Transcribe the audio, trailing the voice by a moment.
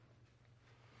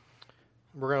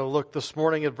We're going to look this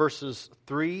morning at verses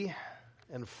 3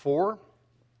 and 4.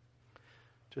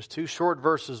 Just two short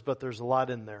verses, but there's a lot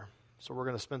in there. So we're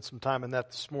going to spend some time in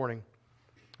that this morning.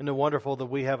 And it's wonderful that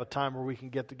we have a time where we can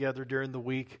get together during the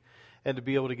week and to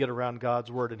be able to get around God's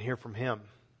Word and hear from Him.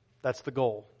 That's the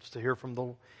goal, is to hear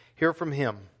from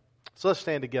Him. So let's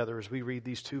stand together as we read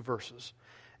these two verses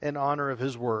in honor of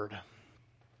His Word.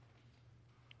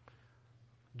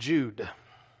 Jude,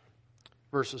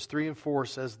 verses 3 and 4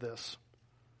 says this.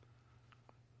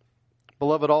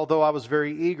 Beloved, although I was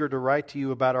very eager to write to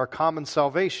you about our common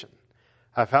salvation,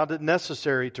 I found it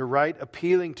necessary to write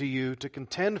appealing to you to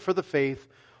contend for the faith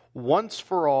once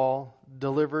for all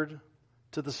delivered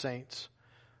to the saints.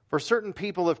 For certain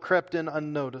people have crept in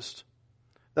unnoticed,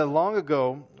 that long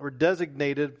ago were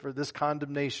designated for this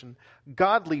condemnation,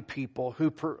 ungodly people.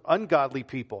 I'm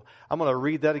going to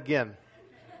read that again.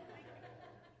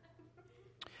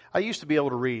 I used to be able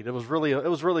to read. It was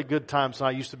really good times when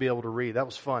I used to be able to read. That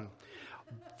was fun.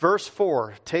 Verse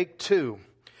 4, take 2.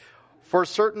 For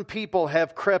certain people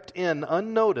have crept in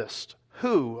unnoticed,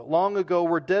 who long ago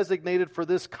were designated for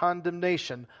this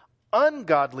condemnation,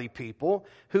 ungodly people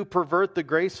who pervert the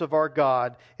grace of our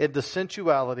God into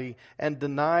sensuality and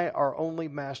deny our only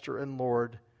Master and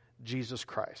Lord, Jesus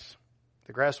Christ.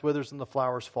 The grass withers and the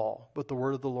flowers fall, but the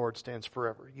word of the Lord stands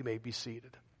forever. You may be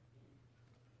seated.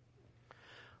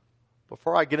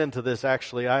 Before I get into this,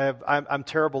 actually, I'm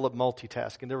terrible at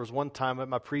multitasking. There was one time at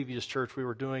my previous church we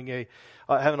were doing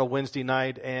having a Wednesday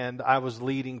night, and I was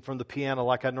leading from the piano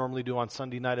like I normally do on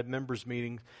Sunday night at members'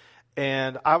 meetings.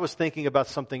 And I was thinking about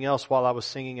something else while I was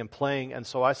singing and playing, and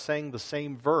so I sang the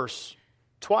same verse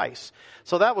twice.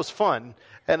 So that was fun.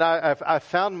 And I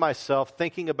found myself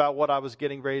thinking about what I was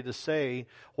getting ready to say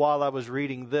while I was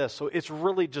reading this. So it's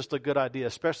really just a good idea,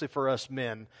 especially for us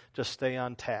men. Just stay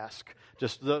on task.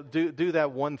 Just do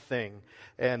that one thing.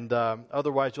 And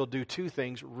otherwise you'll do two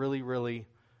things really, really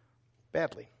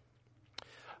badly.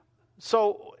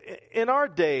 So in our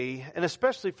day, and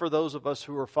especially for those of us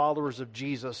who are followers of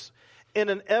Jesus, in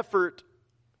an effort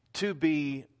to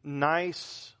be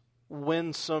nice,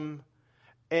 winsome,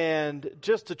 and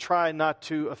just to try not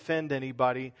to offend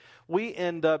anybody, we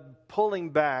end up pulling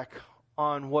back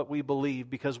on what we believe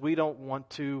because we don't want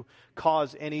to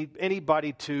cause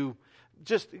anybody to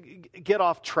just get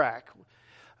off track.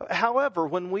 However,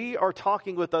 when we are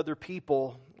talking with other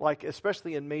people, like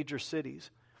especially in major cities,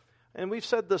 and we've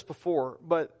said this before,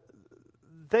 but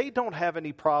they don't have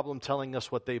any problem telling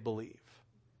us what they believe.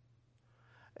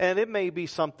 And it may be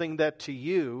something that to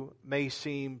you may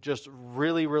seem just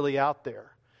really, really out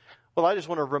there. Well, I just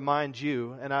want to remind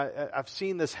you, and I've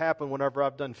seen this happen whenever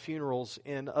I've done funerals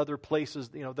in other places,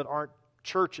 that aren't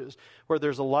churches, where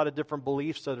there's a lot of different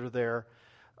beliefs that are there.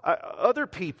 Other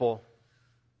people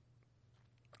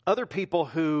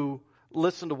who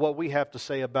listen to what we have to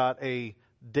say about a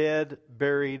dead,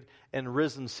 buried, and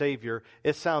risen Savior,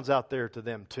 it sounds out there to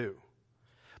them too.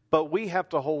 But we have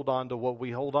to hold on to what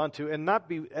we hold on to, and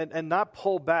not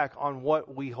pull back on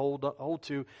what we hold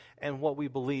to and what we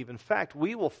believe. In fact,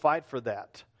 we will fight for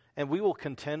that, and we will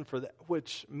contend for that,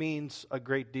 which means a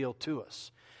great deal to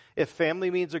us. If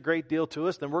family means a great deal to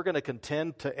us, then we're going to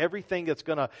contend to everything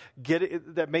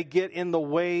that may get in the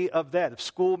way of that. If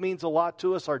school means a lot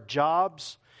to us, our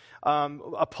jobs,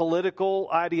 a political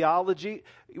ideology,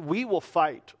 we will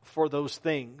fight for those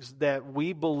things that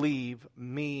we believe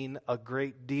mean a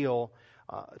great deal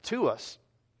to us.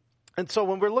 And so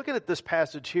when we're looking at this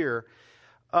passage here,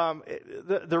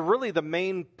 the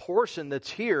main portion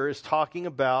that's here is talking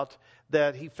about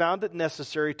that he found it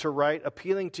necessary to write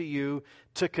appealing to you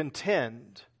to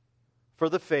contend for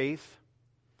the faith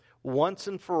once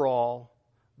and for all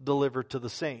delivered to the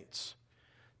saints.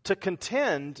 To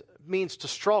contend means to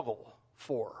struggle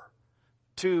for,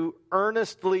 to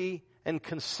earnestly and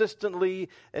consistently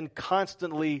and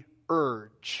constantly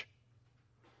urge.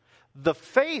 The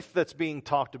faith that's being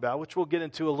talked about, which we'll get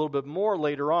into a little bit more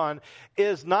later on,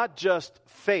 is not just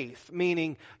faith,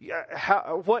 meaning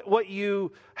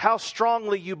how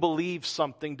strongly you believe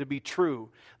something to be true.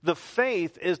 The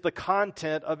faith is the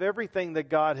content of everything that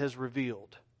God has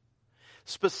revealed.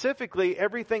 Specifically,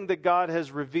 everything that God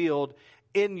has revealed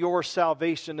in your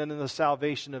salvation and in the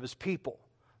salvation of His people.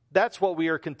 That's what we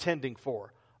are contending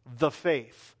for, the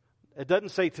faith. It doesn't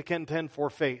say to contend for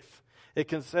faith. It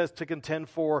says to contend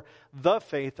for the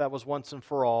faith that was once and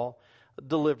for all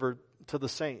delivered to the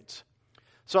saints.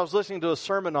 So I was listening to a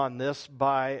sermon on this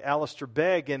by Alistair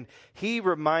Begg, and he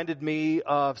reminded me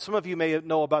of, some of you may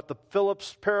know about the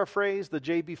Phillips paraphrase, the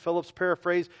J.B. Phillips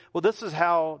paraphrase. Well, this is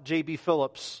how J.B.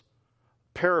 Phillips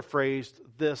paraphrased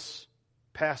this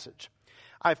passage.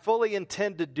 I fully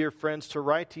intended, dear friends, to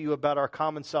write to you about our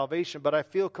common salvation, but I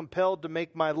feel compelled to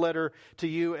make my letter to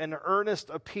you an earnest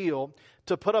appeal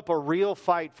to put up a real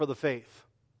fight for the faith.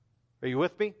 Are you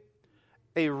with me?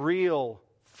 A real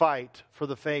fight for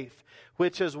the faith,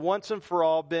 which is once and for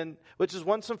all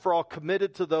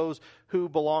committed to those who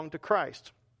belong to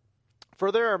Christ.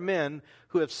 For there are men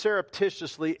who have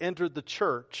surreptitiously entered the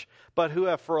church, but who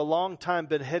have for a long time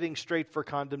been heading straight for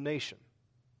condemnation.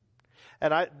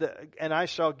 And I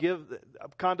shall give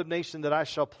condemnation that I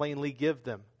shall plainly give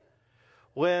them.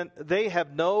 When they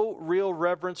have no real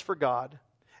reverence for God,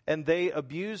 and they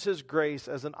abuse His grace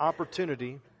as an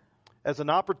opportunity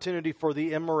for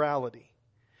the immorality,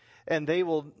 and they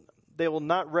will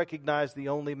not recognize the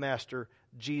only Master,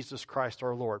 Jesus Christ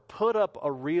our Lord. Put up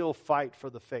a real fight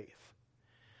for the faith.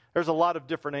 There's a lot of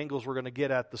different angles we're going to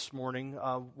get at this morning,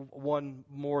 one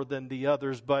more than the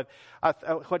others. But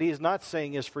what he is not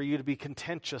saying is for you to be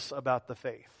contentious about the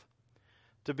faith,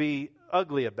 to be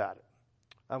ugly about it.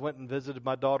 I went and visited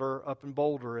my daughter up in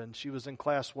Boulder, and she was in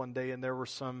class one day, and there were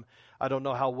some, I don't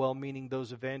know how well-meaning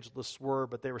those evangelists were,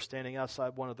 but they were standing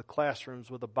outside one of the classrooms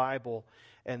with a Bible,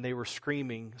 and they were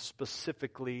screaming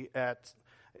specifically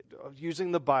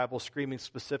using the Bible, screaming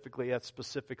specifically at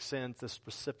specific sins this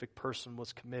specific person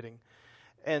was committing.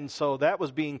 And so that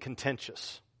was being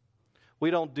contentious.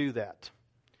 We don't do that.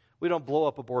 We don't blow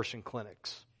up abortion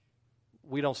clinics.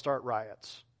 We don't start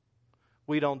riots.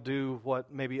 We don't do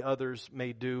what maybe others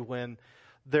may do when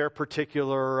their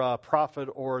particular prophet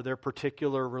or their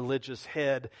particular religious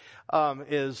head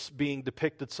is being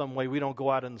depicted some way. We don't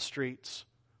go out in the streets.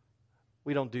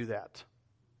 We don't do that.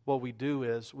 What we do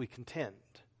is we contend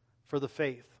for the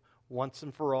faith, once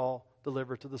and for all,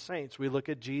 delivered to the saints. We look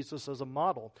at Jesus as a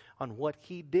model on what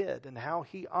He did and how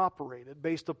He operated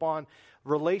based upon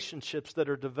relationships that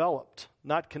are developed,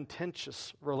 not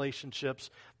contentious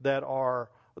relationships that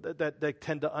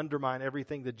tend to undermine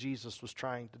everything that Jesus was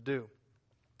trying to do.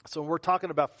 So when we're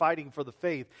talking about fighting for the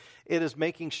faith, it is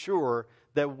making sure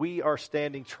that we are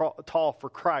standing tall for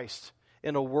Christ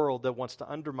in a world that wants to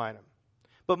undermine Him.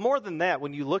 But more than that,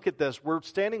 when you look at this, we're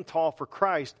standing tall for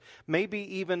Christ,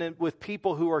 maybe even with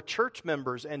people who are church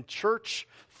members and church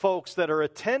folks that are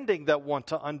attending that want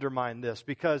to undermine this.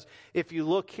 Because if you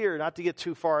look here, not to get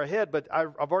too far ahead, but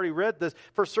I've already read this,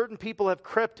 for certain people have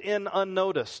crept in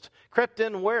unnoticed. Crept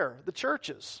in where? The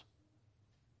churches.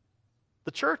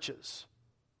 The churches.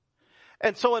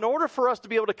 And so in order for us to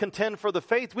be able to contend for the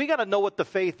faith, we got to know what the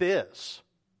faith is.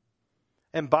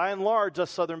 And by and large, us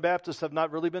Southern Baptists have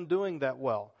not really been doing that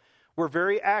well. We're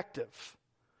very active.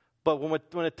 But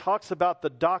when it talks about the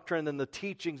doctrine and the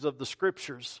teachings of the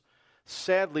Scriptures,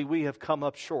 sadly, we have come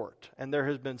up short. And there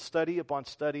has been study upon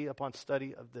study upon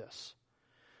study of this.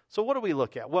 So what do we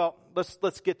look at? Well,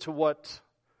 let's get to what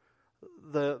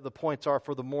the points are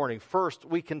for the morning. First,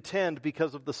 we contend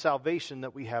because of the salvation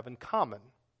that we have in common.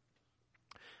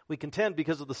 We contend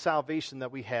because of the salvation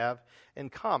that we have in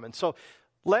common. So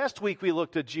last week we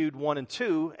looked at Jude 1 and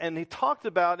 2, and he talked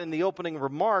about in the opening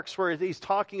remarks, where he's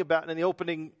talking about in the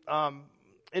opening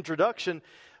introduction,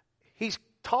 he's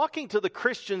talking to the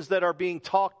Christians that are being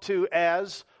talked to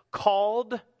as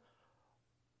called,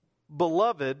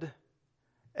 beloved,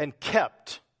 and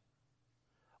kept.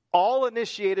 All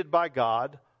initiated by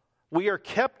God. We are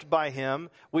kept by Him,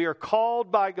 we are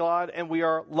called by God, and we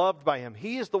are loved by Him.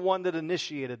 He is the one that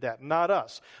initiated that, not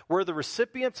us. We're the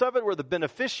recipients of it, we're the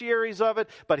beneficiaries of it,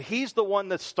 but He's the one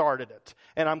that started it.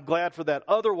 And I'm glad for that.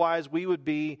 Otherwise, we would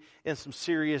be in some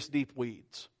serious deep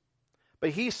weeds. But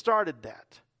He started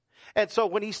that. And so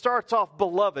when He starts off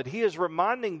beloved, He is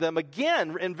reminding them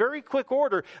again, in very quick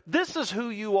order, this is who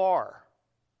you are.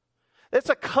 It's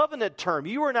a covenant term.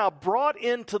 You are now brought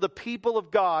into the people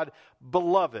of God,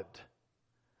 beloved.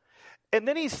 And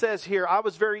then he says here, I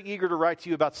was very eager to write to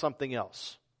you about something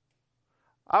else.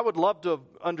 I would love to have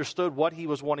understood what he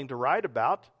was wanting to write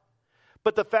about.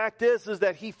 But the fact is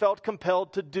that he felt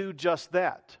compelled to do just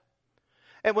that.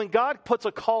 And when God puts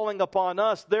a calling upon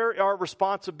us, there are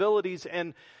responsibilities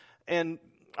and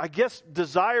I guess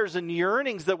desires and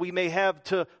yearnings that we may have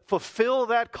to fulfill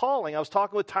that calling. I was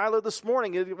talking with Tyler this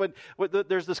morning.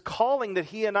 There's this calling that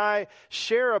he and I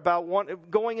share about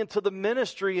going into the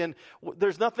ministry, and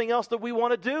there's nothing else that we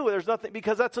want to do. There's nothing,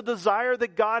 because that's a desire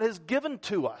that God has given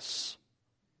to us.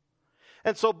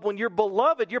 And so when you're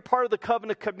beloved, you're part of the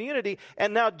covenant community.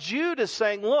 And now Jude is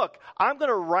saying, look, I'm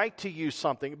going to write to you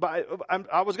something.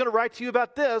 I was going to write to you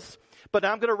about this, but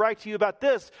I'm going to write to you about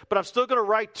this, but I'm still going to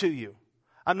write to you.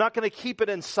 I'm not going to keep it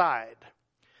inside.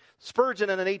 Spurgeon,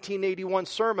 in an 1881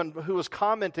 sermon, who was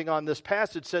commenting on this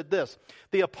passage, said this: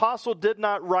 the apostle did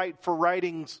not write for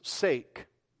writing's sake.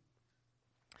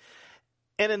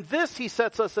 And in this, he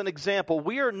sets us an example.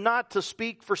 We are not to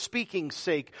speak for speaking's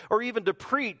sake, or even to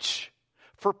preach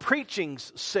for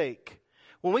preaching's sake.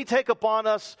 When we take upon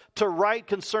us to write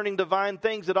concerning divine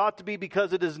things, it ought to be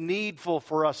because it is needful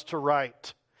for us to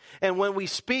write. And when we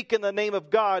speak in the name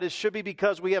of God, it should be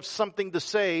because we have something to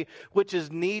say which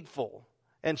is needful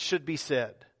and should be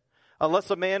said.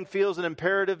 Unless a man feels an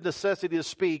imperative necessity to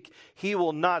speak, he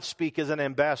will not speak as an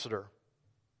ambassador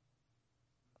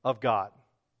of God.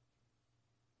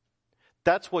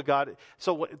 That's what God...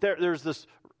 So there's this...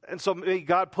 And so maybe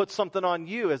God puts something on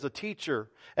you as a teacher,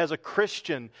 as a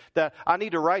Christian, that I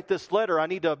need to write this letter, I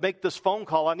need to make this phone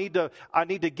call, I need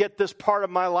to get this part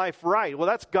of my life right. Well,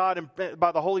 that's God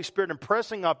by the Holy Spirit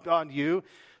impressing on you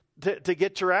to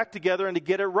get your act together and to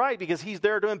get it right, because He's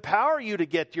there to empower you to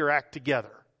get your act together.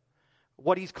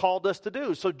 What He's called us to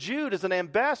do. So Jude is an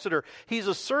ambassador. He's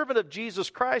a servant of Jesus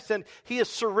Christ, and he has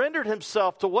surrendered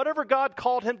himself to whatever God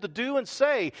called him to do and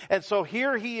say. And so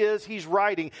here he is, he's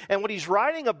writing. And what he's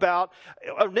writing about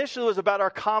initially was about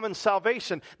our common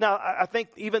salvation. Now, I think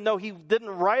even though he didn't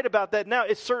write about that now,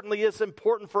 it certainly is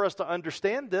important for us to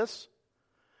understand this.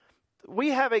 We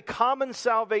have a common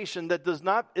salvation that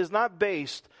is not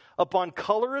based upon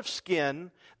color of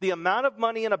skin, the amount of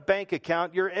money in a bank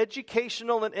account, your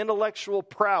educational and intellectual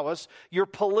prowess, your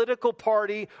political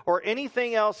party, or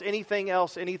anything else.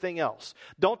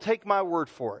 Don't take my word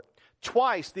for it.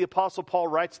 Twice, the Apostle Paul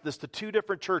writes this to two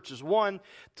different churches. One,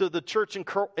 to the church in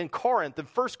Corinth. In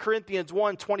 1 Corinthians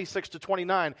 1, 26 to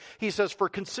 29, he says, "For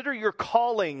consider your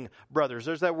calling, brothers."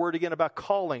 There's that word again about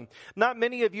calling. "Not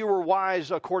many of you were wise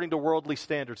according to worldly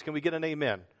standards." Can we get an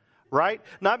amen? Right?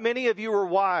 "Not many of you were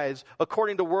wise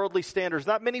according to worldly standards.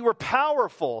 Not many were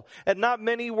powerful, and not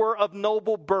many were of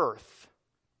noble birth.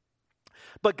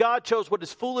 But God chose what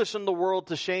is foolish in the world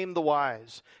to shame the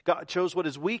wise. God chose what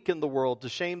is weak in the world to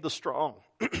shame the strong.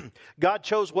 God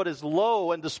chose what is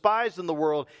low and despised in the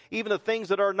world, even the things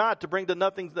that are not, to bring to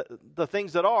nothing the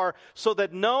things that are, so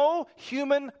that no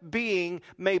human being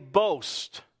may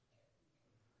boast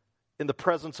in the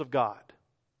presence of God."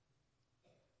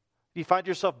 Do you find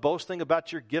yourself boasting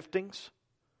about your giftings?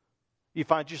 You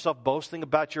find yourself boasting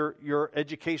about your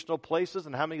educational places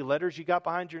and how many letters you got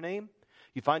behind your name?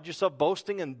 You find yourself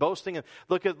boasting and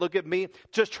look at me.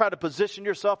 Just try to position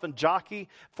yourself and jockey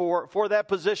for that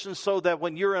position, so that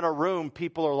when you're in a room,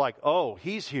 people are like, "Oh,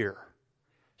 he's here.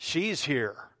 She's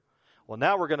here. Well,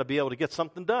 now we're going to be able to get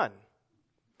something done."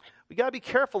 We got to be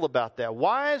careful about that.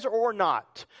 Wise or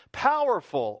not,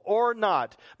 powerful or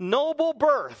not, noble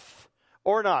birth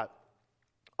or not,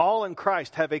 all in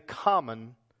Christ have a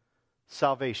common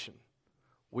salvation.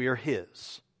 We are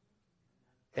His,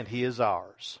 and He is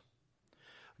ours.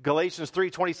 Galatians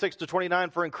 3, 26 to 29,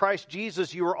 "For in Christ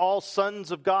Jesus you are all sons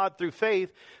of God through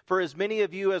faith. For as many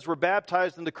of you as were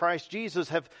baptized into Christ Jesus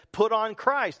have put on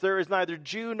Christ. There is neither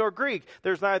Jew nor Greek.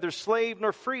 There's neither slave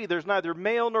nor free. There's neither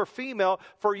male nor female.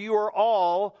 For you are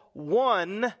all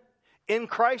one in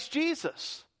Christ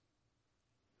Jesus.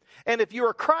 And if you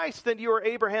are Christ, then you are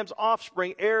Abraham's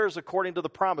offspring, heirs according to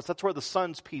the promise." That's where the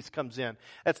sons piece comes in.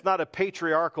 That's not a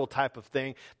patriarchal type of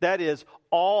thing. That is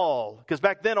all. Because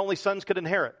back then only sons could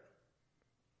inherit.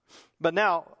 But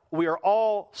now we are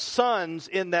all sons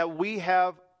in that we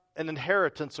have an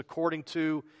inheritance according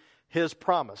to His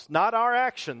promise. Not our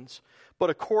actions, but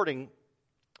according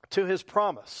to His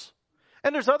promise.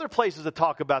 And there's other places that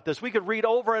talk about this. We could read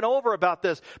over and over about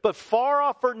this. But far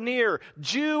off or near,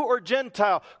 Jew or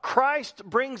Gentile, Christ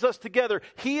brings us together.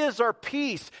 He is our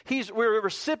peace. We're a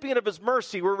recipient of His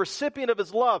mercy. We're a recipient of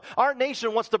His love. Our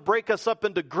nation wants to break us up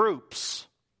into groups.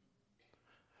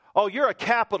 Oh, you're a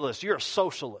capitalist. You're a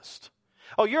socialist.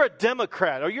 Oh, you're a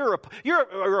Democrat. Oh, you're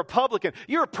a Republican.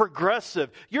 You're a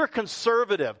progressive. You're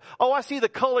conservative. Oh, I see the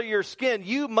color of your skin.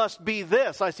 You must be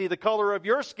this. I see the color of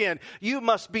your skin. You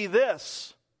must be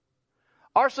this.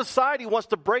 Our society wants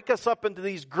to break us up into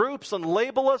these groups and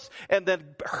label us and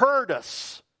then hurt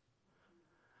us.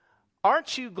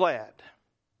 Aren't you glad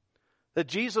that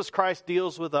Jesus Christ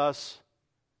deals with us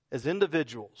as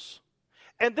individuals,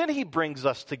 and then He brings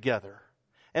us together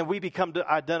and we become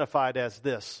identified as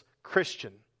this: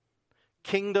 Christian,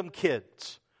 kingdom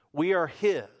kids. We are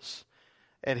His,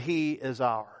 and He is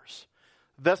ours.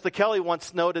 Vesta Kelly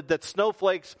once noted that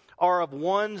snowflakes are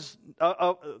one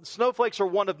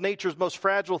of nature's most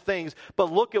fragile things,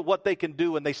 but look at what they can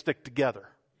do when they stick together.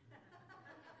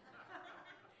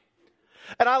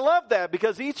 And I love that,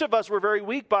 because each of us were very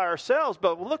weak by ourselves,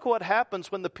 but look what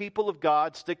happens when the people of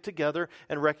God stick together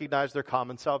and recognize their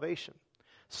common salvation.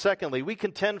 Secondly, we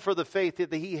contend for the faith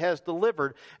that He has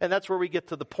delivered, and that's where we get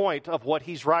to the point of what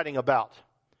he's writing about.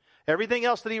 Everything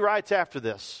else that he writes after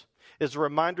this is a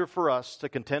reminder for us to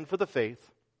contend for the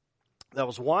faith that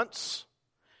was once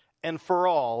and for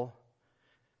all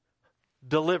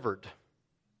delivered.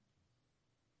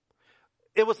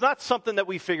 It was not something that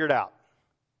we figured out.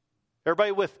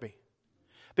 Everybody with me?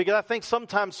 Because I think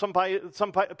sometimes some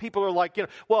people are like,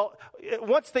 well,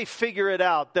 once they figure it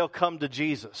out, they'll come to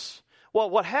Jesus. Well,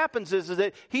 what happens is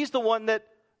that He's the one that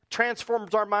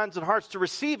transforms our minds and hearts to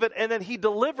receive it, and then He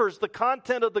delivers the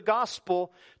content of the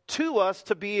gospel to us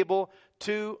to be able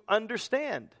to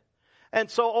understand. And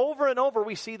so over and over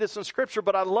we see this in Scripture,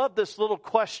 but I love this little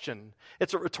question.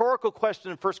 It's a rhetorical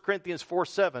question in 1 Corinthians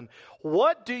 4:7.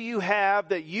 What do you have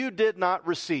that you did not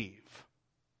receive?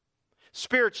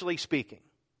 Spiritually speaking.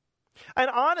 And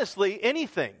honestly,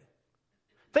 anything.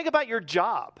 Think about your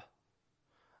job.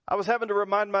 I was having to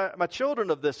remind my children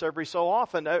of this every so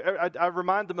often. I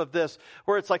remind them of this,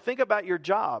 where it's like, think about your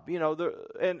job,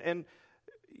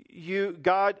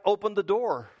 God opened the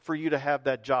door for you to have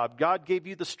that job. God gave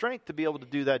you the strength to be able to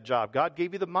do that job. God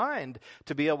gave you the mind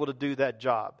to be able to do that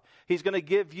job. He's going to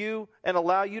give you and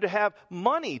allow you to have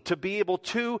money to be able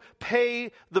to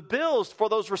pay the bills for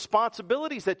those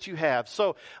responsibilities that you have.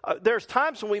 So there's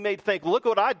times when we may think, look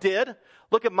what I did.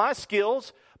 Look at my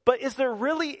skills. But is there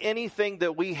really anything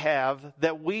that we have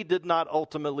that we did not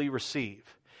ultimately receive?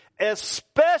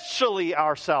 Especially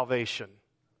our salvation.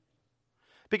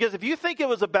 Because if you think it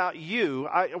was about you,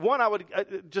 I would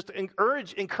just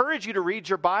encourage you to read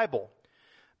your Bible.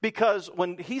 Because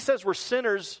when He says we're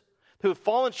sinners who have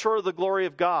fallen short of the glory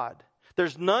of God,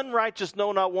 there's none righteous,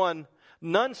 no, not one.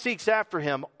 None seeks after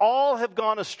Him. All have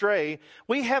gone astray.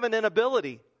 We have an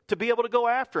inability to be able to go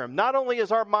after Him. Not only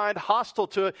is our mind hostile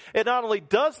to it, it not only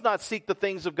does not seek the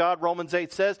things of God, Romans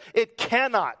 8 says, it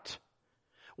cannot.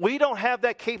 We don't have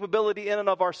that capability in and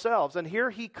of ourselves. And here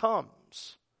He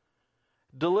comes,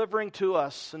 delivering to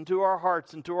us and to our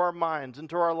hearts and to our minds and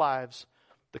to our lives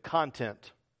the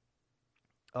content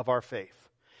of our faith.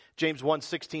 James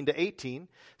 1:16-18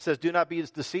 says, do not be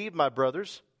deceived, my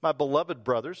brothers, my beloved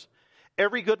brothers.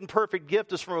 Every good and perfect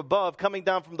gift is from above, coming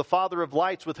down from the Father of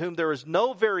lights, with whom there is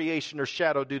no variation or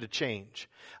shadow due to change.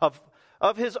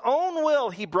 Of His own will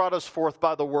He brought us forth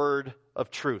by the word of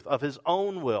truth. Of His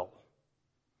own will.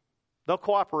 No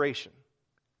cooperation.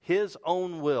 His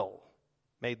own will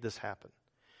made this happen.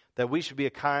 That we should be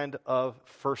a kind of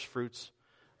first fruits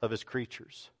of His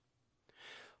creatures.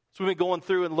 So we've been going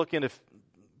through and looking at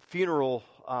funeral.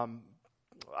 I'm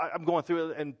going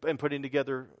through and putting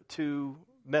together 2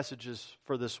 messages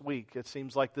for this week. It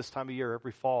seems like this time of year,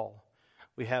 every fall,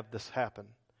 we have this happen.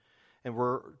 And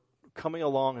we're coming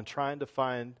along and trying to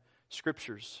find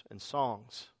scriptures and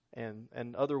songs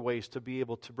and other ways to be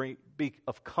able to be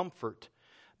of comfort,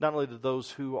 not only to those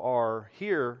who are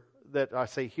here, that I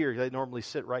say here, they normally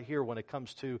sit right here when it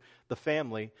comes to the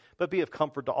family, but be of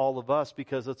comfort to all of us,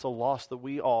 because it's a loss that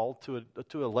we all, to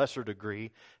a lesser degree,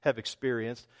 have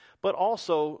experienced. But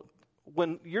also,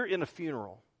 when you're in a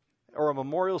funeral or a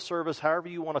memorial service, however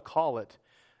you want to call it,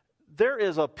 there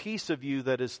is a piece of you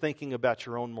that is thinking about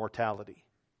your own mortality.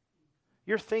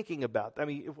 You're thinking about,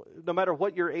 no matter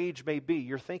what your age may be,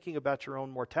 you're thinking about your own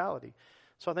mortality.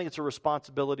 So I think it's a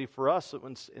responsibility for us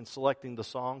in selecting the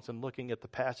songs and looking at the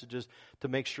passages to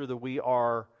make sure that we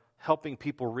are helping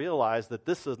people realize that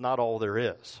this is not all there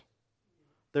is.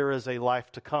 There is a life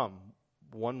to come.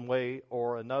 One way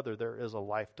or another, there is a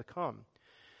life to come.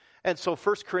 And so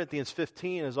 1 Corinthians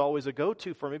 15 is always a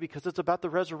go-to for me, because it's about the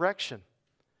resurrection.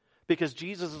 Because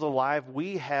Jesus is alive,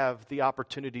 we have the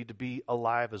opportunity to be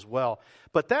alive as well.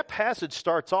 But that passage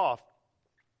starts off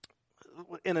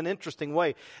in an interesting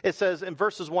way. It says in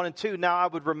verses 1 and 2, now I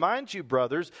would remind you,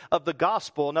 brothers, of the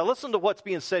gospel. Now listen to what's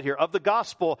being said here. Of the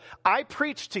gospel I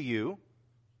preached to you,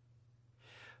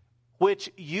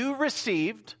 which you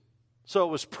received. So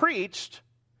it was preached.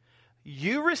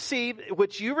 You received,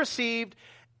 which you received,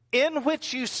 in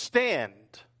which you stand.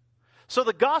 So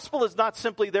the gospel is not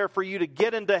simply there for you to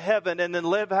get into heaven and then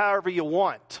live however you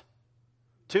want.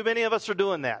 Too many of us are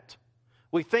doing that.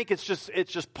 We think it's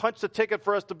just punch the ticket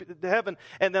for us to heaven,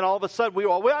 and then all of a sudden we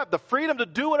have the freedom to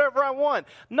do whatever I want.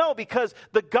 No, because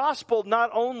the gospel not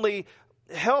only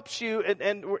helps you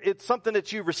and it's something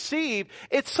that you receive,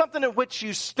 it's something in which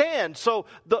you stand. So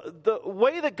the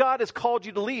way that God has called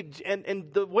you to lead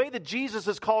and the way that Jesus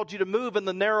has called you to move in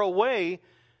the narrow way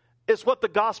is what the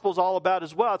gospel is all about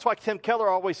as well. That's why Tim Keller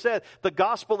always said the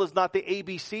gospel is not the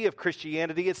ABC of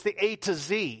Christianity, it's the A to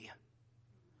Z.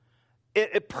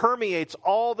 It permeates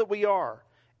all that we are,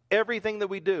 everything that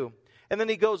we do. And then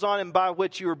he goes on, and by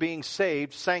which you are being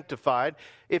saved, sanctified,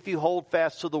 if you hold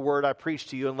fast to the word I preached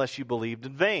to you, unless you believed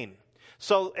in vain.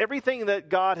 So everything that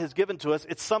God has given to us,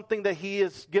 it's something that he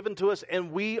has given to us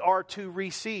and we are to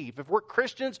receive. If we're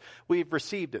Christians, we've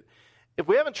received it. If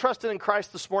we haven't trusted in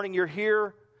Christ this morning, you're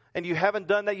here and you haven't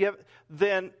done that,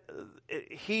 then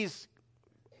he's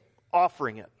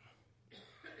offering it.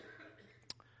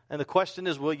 And the question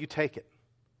is, will you take it?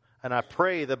 And I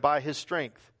pray that by his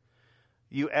strength,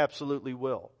 you absolutely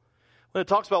will. When it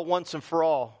talks about once and for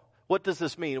all, what does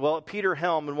this mean? Well, Peter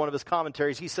Helm, in one of his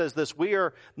commentaries, he says this: we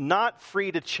are not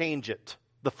free to change it,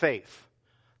 the faith.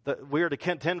 We are to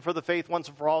contend for the faith once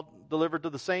and for all delivered to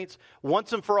the saints.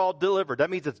 Once and for all delivered. That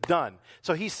means it's done.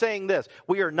 So he's saying this: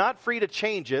 we are not free to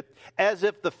change it as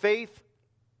if the faith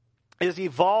is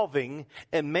evolving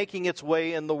and making its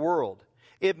way in the world.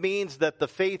 It means that the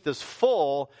faith is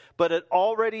full, but it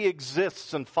already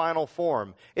exists in final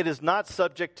form. It is not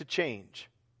subject to change.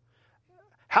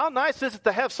 How nice is it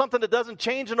to have something that doesn't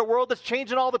change in a world that's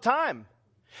changing all the time?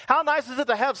 How nice is it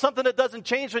to have something that doesn't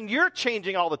change when you're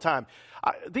changing all the time?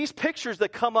 These pictures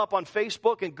that come up on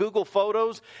Facebook and Google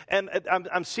Photos, and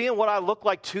I'm seeing what I looked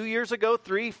like 2 years ago,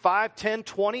 3, 5, 10,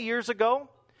 20 years ago.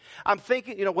 I'm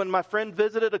thinking, when my friend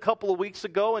visited a couple of weeks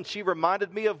ago and she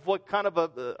reminded me of what kind of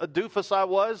a doofus I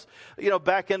was,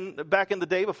 back in the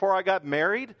day before I got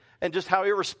married, and just how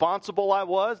irresponsible I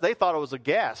was. They thought it was a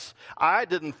gas. I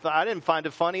didn't find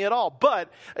it funny at all. But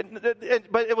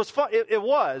it was fun. It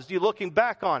was, you looking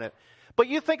back on it. But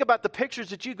you think about the pictures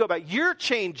that you go back. You're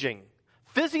changing.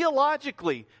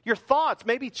 Physiologically, your thoughts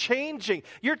may be changing.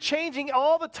 You're changing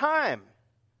all the time.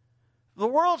 The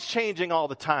world's changing all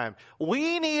the time.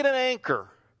 We need an anchor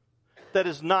that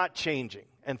is not changing.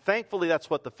 And thankfully, that's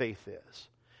what the faith is.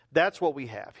 That's what we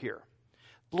have here.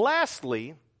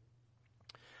 Lastly,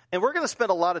 and we're going to spend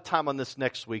a lot of time on this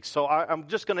next week, so I'm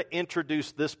just going to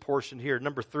introduce this portion here.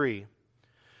 Number 3,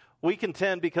 we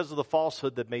contend because of the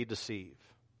falsehood that may deceive.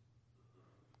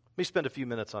 Let me spend a few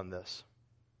minutes on this.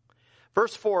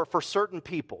 Verse 4, for certain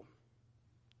people.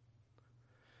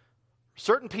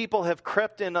 Certain people have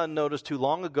crept in unnoticed who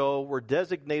long ago were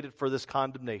designated for this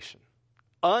condemnation.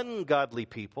 Ungodly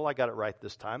people, I got it right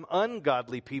this time,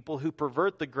 ungodly people who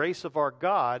pervert the grace of our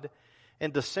God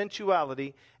into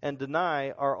sensuality and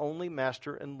deny our only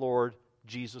Master and Lord,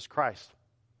 Jesus Christ.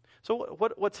 So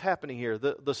what's happening here?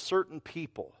 The certain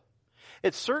people.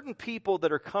 It's certain people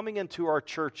that are coming into our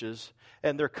churches,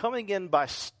 and they're coming in by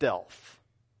stealth.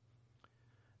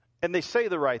 And they say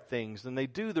the right things, and they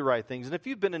do the right things. And if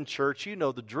you've been in church, you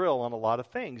know the drill on a lot of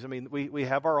things. I mean, we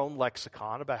have our own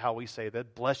lexicon about how we say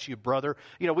that. Bless you, brother.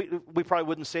 We probably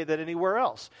wouldn't say that anywhere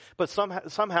else. But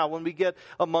somehow when we get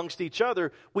amongst each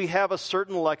other, we have a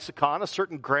certain lexicon, a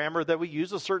certain grammar that we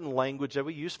use, a certain language that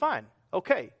we use. Fine.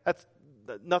 Okay. That's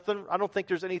nothing. I don't think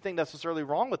there's anything necessarily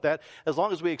wrong with that, as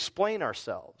long as we explain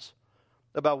ourselves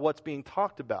about what's being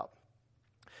talked about.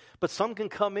 But some can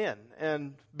come in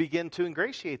and begin to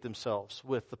ingratiate themselves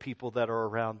with the people that are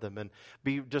around them and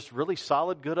be just really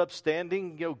solid, good,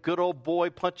 upstanding, good old boy,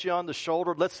 punch you on the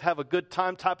shoulder, let's have a good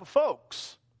time type of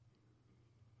folks.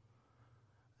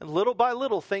 And little by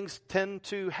little, things tend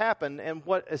to happen. And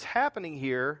what is happening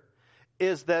here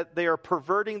is that they are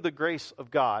perverting the grace of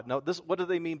God. Now, what do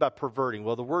they mean by perverting?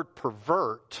 Well, the word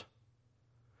pervert,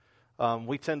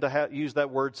 we tend to use that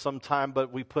word sometime,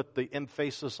 but we put the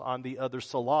emphasis on the other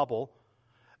syllable.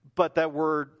 But that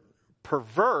word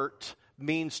pervert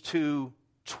means to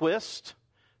twist,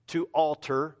 to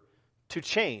alter, to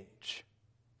change.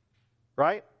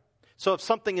 Right? So if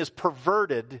something is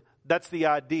perverted, that's the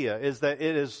idea, is that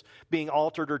it is being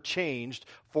altered or changed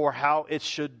for how it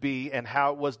should be and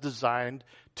how it was designed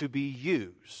to be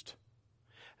used.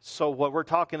 So what we're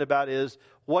talking about is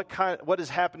what is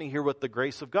happening here with the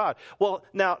grace of God. Well,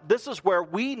 now this is where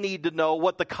we need to know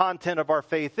what the content of our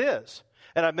faith is.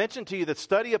 And I mentioned to you that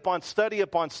study upon study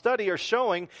upon study are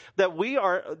showing that we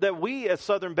as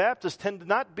Southern Baptists tend to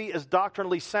not be as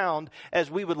doctrinally sound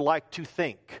as we would like to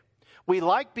think. We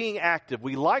like being active.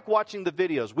 We like watching the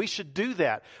videos. We should do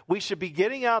that. We should be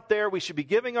getting out there. We should be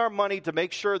giving our money to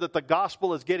make sure that the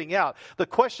gospel is getting out. The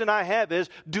question I have is,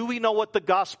 do we know what the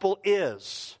gospel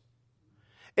is?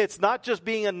 It's not just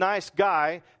being a nice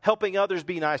guy helping others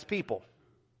be nice people.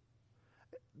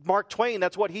 Mark Twain,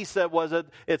 that's what he said,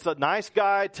 it's a nice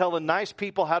guy telling nice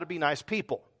people how to be nice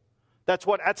people.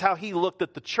 That's how he looked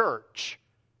at the church.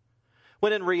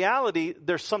 When in reality,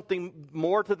 there's something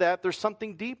more to that. There's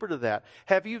something deeper to that.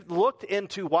 Have you looked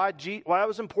into why it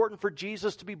was important for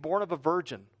Jesus to be born of a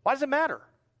virgin? Why does it matter?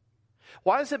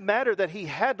 Why does it matter that he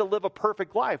had to live a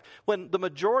perfect life when the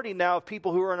majority now of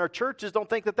people who are in our churches don't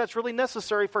think that that's really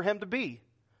necessary for him to be?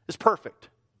 Is perfect.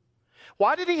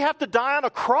 Why did he have to die on a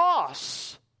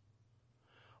cross?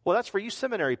 Well, that's for you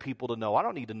seminary people to know. I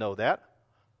don't need to know that.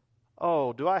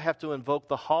 Oh, do I have to invoke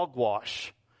the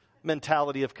hogwash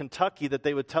mentality of Kentucky that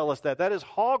they would tell us that? That is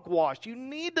hogwash. You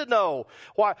need to know.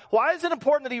 Why is it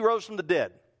important that he rose from the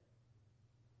dead?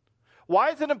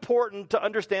 Why is it important to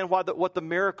understand what the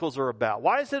miracles are about?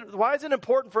 Why is it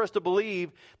important for us to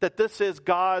believe that this is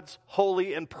God's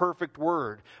holy and perfect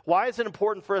word? Why is it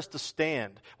important for us to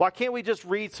stand? Why can't we just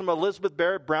read some Elizabeth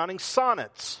Barrett Browning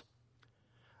sonnets?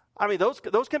 I mean,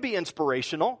 those can be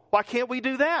inspirational. Why can't we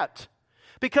do that?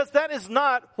 Because that is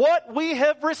not what we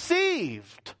have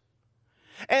received.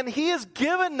 And he has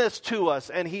given this to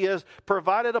us, and he has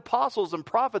provided apostles and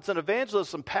prophets and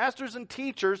evangelists and pastors and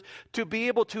teachers to be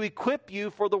able to equip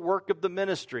you for the work of the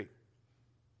ministry.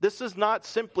 This is not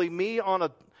simply me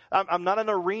I'm not an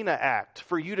arena act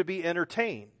for you to be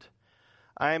entertained.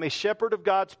 I am a shepherd of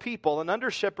God's people, an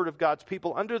under shepherd of God's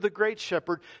people, under the great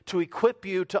shepherd, to equip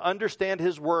you to understand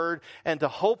his word and to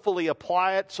hopefully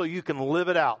apply it so you can live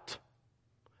it out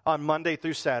on Monday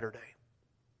through Saturday.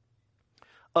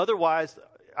 Otherwise,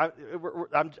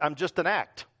 I'm just an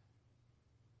act.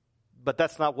 But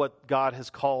that's not what God has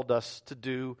called us to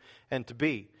do and to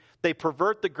be. They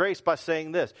pervert the grace by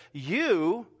saying this: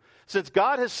 you, since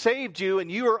God has saved you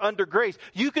and you are under grace,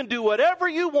 you can do whatever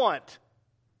you want.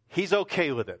 He's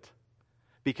okay with it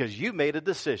because you made a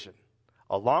decision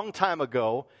a long time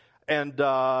ago and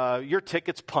your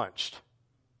ticket's punched.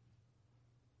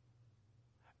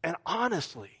 And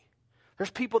honestly, there's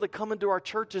people that come into our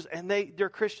churches and they're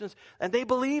Christians and they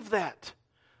believe that.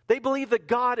 They believe that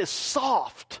God is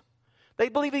soft. They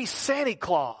believe he's Santa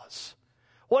Claus.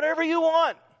 Whatever you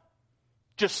want.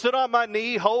 Just sit on my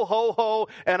knee, ho, ho, ho,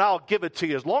 and I'll give it to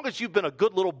you as long as you've been a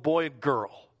good little boy and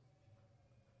girl.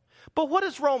 But what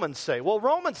does Romans say? Well,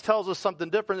 Romans tells us something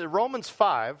different. In Romans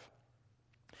 5,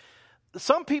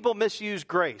 some people misuse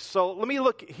grace. So let me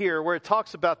look here where it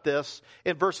talks about this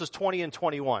in verses 20 and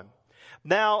 21.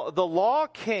 Now, the law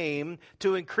came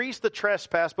to increase the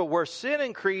trespass, but where sin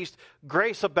increased,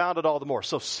 grace abounded all the more.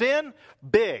 So sin,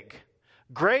 big.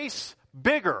 Grace,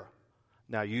 bigger.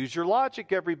 Now, use your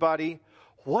logic, everybody.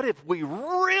 What if we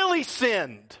really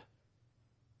sinned?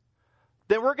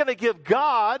 Then we're going to give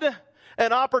God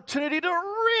an opportunity to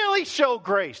really show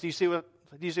grace. Do you see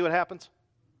what happens?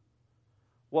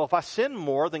 Well, if I sin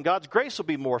more, then God's grace will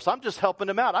be more. So I'm just helping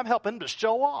him out. I'm helping him to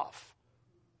show off.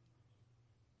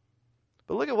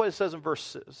 But look at what it says in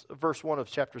verse 1 of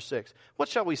chapter 6. What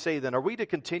shall we say then? Are we to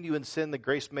continue in sin that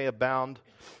grace may abound?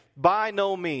 By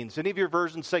no means. Any of your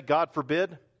versions say God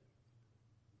forbid?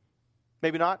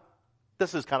 Maybe not.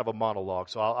 This is kind of a monologue,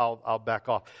 so I'll back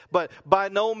off. But by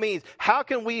no means. How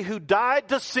can we who died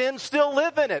to sin still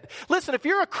live in it? Listen, if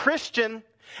you're a Christian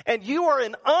and you are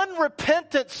in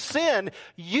unrepentant sin,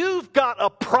 you've got a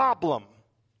problem.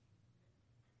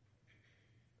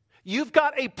 You've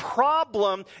got a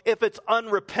problem if it's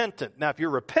unrepentant. Now, if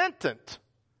you're repentant,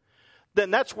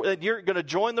 then you're going to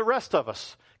join the rest of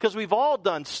us. Because we've all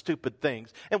done stupid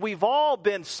things. And we've all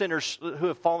been sinners who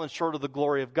have fallen short of the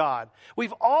glory of God.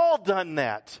 We've all done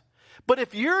that. But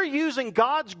if you're using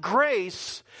God's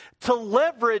grace to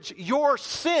leverage your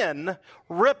sin,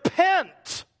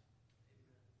 repent.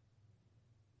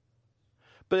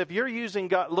 But if you're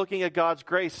looking at God's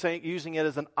grace, using it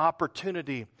as an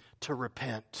opportunity to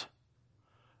repent,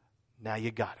 now you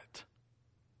got it.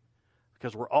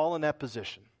 Because we're all in that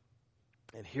position.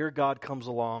 And here God comes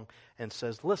along and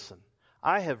says, listen,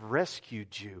 I have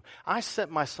rescued you. I sent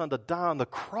my son to die on the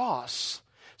cross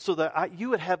so that you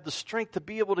would have the strength to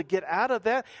be able to get out of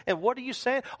that. And what are you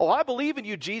saying? Oh, I believe in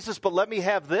you, Jesus, but let me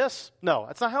have this. No,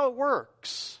 that's not how it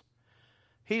works.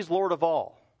 He's Lord of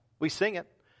all. We sing it.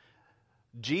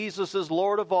 Jesus is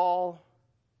Lord of all.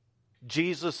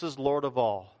 Jesus is Lord of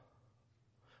all.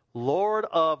 Lord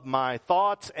of my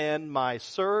thoughts and my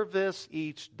service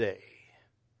each day.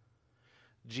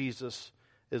 Jesus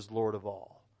is Lord of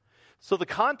all. So the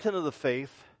content of the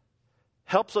faith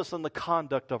helps us in the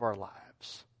conduct of our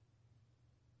lives.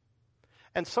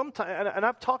 And sometimes, and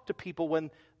I've talked to people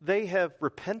when they have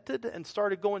repented and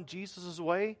started going Jesus'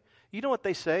 way, you know what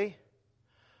they say?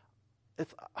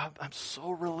 I'm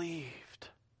so relieved.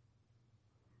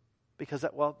 Because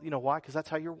you know why? Because that's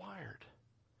how you're wired.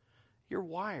 You're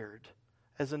wired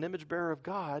as an image bearer of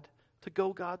God to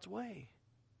go God's way.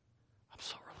 I'm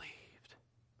so relieved.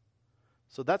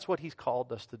 So that's what he's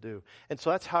called us to do. And so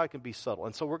that's how it can be subtle.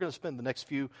 And so we're going to spend the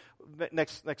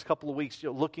next couple of weeks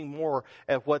looking more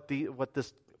at what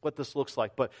this looks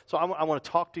like. But so I want to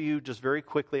talk to you just very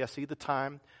quickly. I see the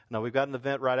time. Now we've got an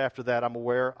event right after that. I'm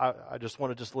aware. I just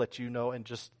want to let you know and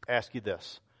just ask you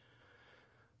this.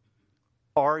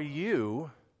 Are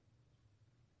you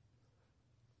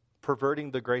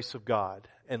perverting the grace of God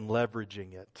and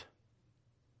leveraging it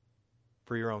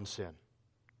for your own sin.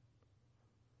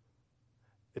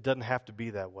 It doesn't have to be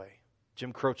that way.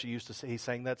 Jim Croce used to say, he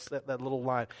sang that little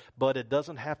line, but it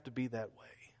doesn't have to be that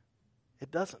way.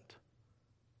 It doesn't.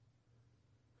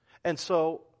 And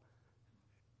so,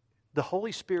 the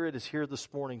Holy Spirit is here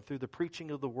this morning through the preaching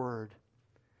of the Word,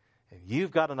 and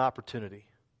you've got an opportunity.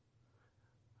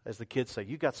 As the kids say,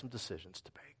 you've got some decisions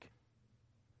to make.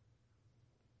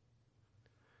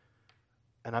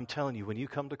 And I'm telling you, when you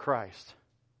come to Christ,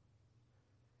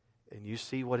 and you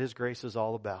see what His grace is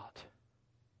all about,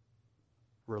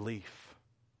 relief,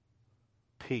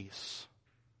 peace.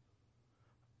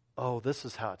 Oh, this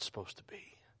is how it's supposed to be.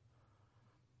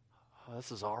 Oh, this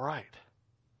is all right.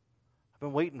 I've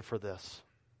been waiting for this.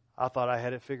 I thought I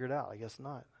had it figured out. I guess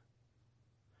not.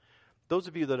 Those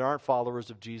of you that aren't followers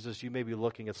of Jesus, you may be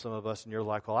looking at some of us and you're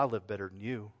like, well, I live better than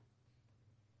you.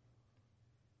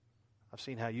 I've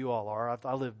seen how you all are.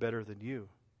 I live better than you.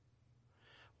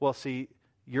 Well, see,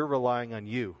 you're relying on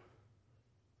you.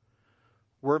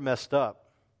 We're messed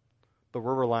up, but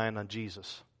we're relying on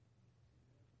Jesus.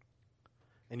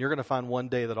 And you're going to find one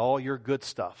day that all your good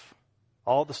stuff,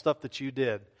 all the stuff that you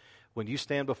did, when you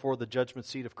stand before the judgment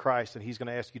seat of Christ and He's going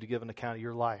to ask you to give an account of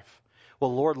your life.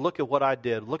 Well, Lord, look at what I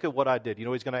did. Look at what I did. You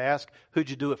know, He's going to ask, who'd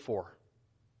you do it for?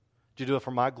 Did you do it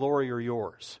for my glory or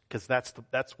yours? Because that's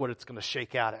what it's going to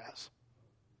shake out as.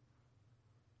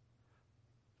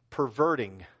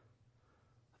 Perverting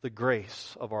the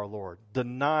grace of our Lord.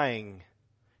 Denying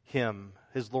Him,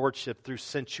 His Lordship through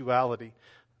sensuality.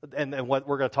 And what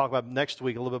we're going to talk about next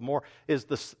week a little bit more is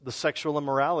the sexual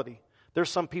immorality. There's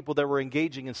some people that were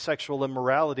engaging in sexual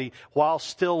immorality while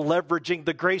still leveraging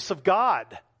the grace of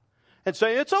God and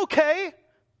saying, it's okay.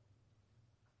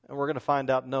 And we're going to find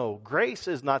out, no, grace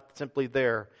is not simply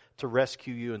there to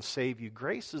rescue you and save you.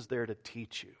 Grace is there to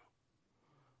teach you.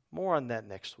 More on that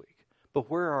next week. But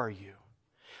where are you?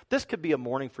 This could be a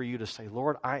morning for you to say,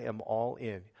 Lord, I am all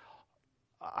in.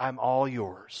 I'm all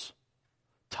yours.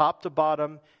 Top to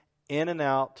bottom, in and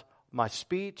out, my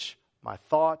speech, my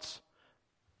thoughts,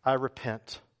 I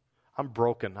repent. I'm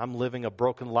broken. I'm living a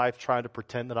broken life trying to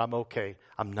pretend that I'm okay.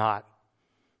 I'm not.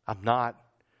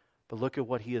 But look at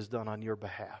what He has done on your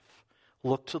behalf.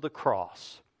 Look to the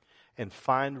cross and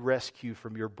find rescue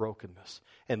from your brokenness.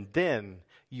 And then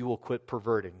you will quit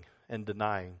perverting and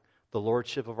denying the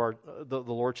lordship of the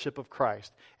lordship of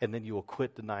Christ. And then you will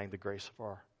quit denying the grace of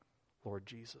our Lord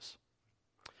Jesus.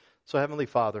 So, Heavenly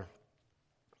Father,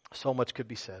 so much could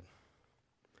be said.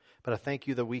 But I thank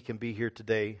You that we can be here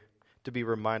today to be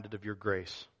reminded of Your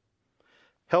grace.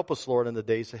 Help us, Lord, in the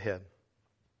days ahead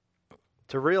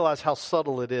to realize how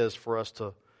subtle it is for us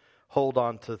to hold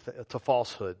on to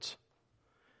falsehoods.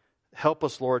 Help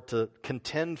us, Lord, to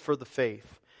contend for the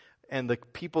faith. And the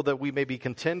people that we may be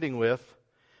contending with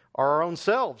are our own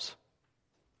selves.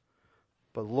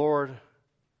 But, Lord,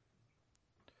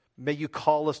 may You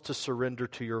call us to surrender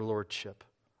to Your lordship.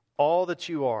 All that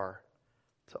You are,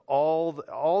 to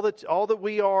all that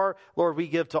we are, Lord, we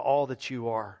give to all that You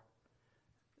are.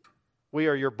 We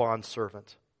are Your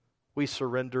bondservant. We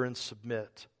surrender and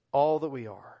submit all that we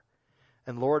are.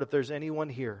 And Lord, if there's anyone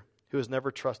here who has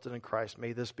never trusted in Christ,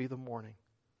 may this be the morning.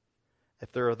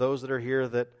 If there are those that are here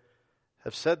that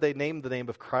have said they named the name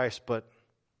of Christ, but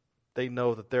they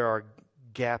know that there are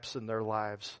gaps in their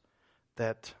lives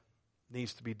that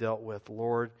needs to be dealt with,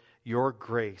 Lord, Your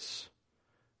grace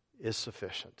is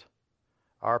sufficient.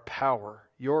 Our power,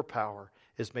 Your power,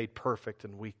 is made perfect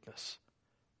in weakness.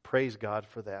 Praise God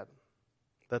for that.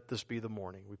 Let this be the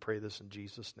morning. We pray this in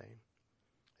Jesus' name.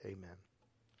 Amen.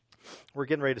 We're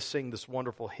getting ready to sing this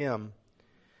wonderful hymn.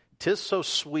 'Tis so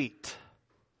sweet.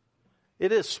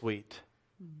 It is sweet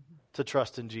to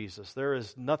trust in Jesus. There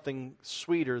is nothing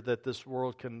sweeter that this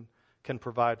world can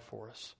provide for us.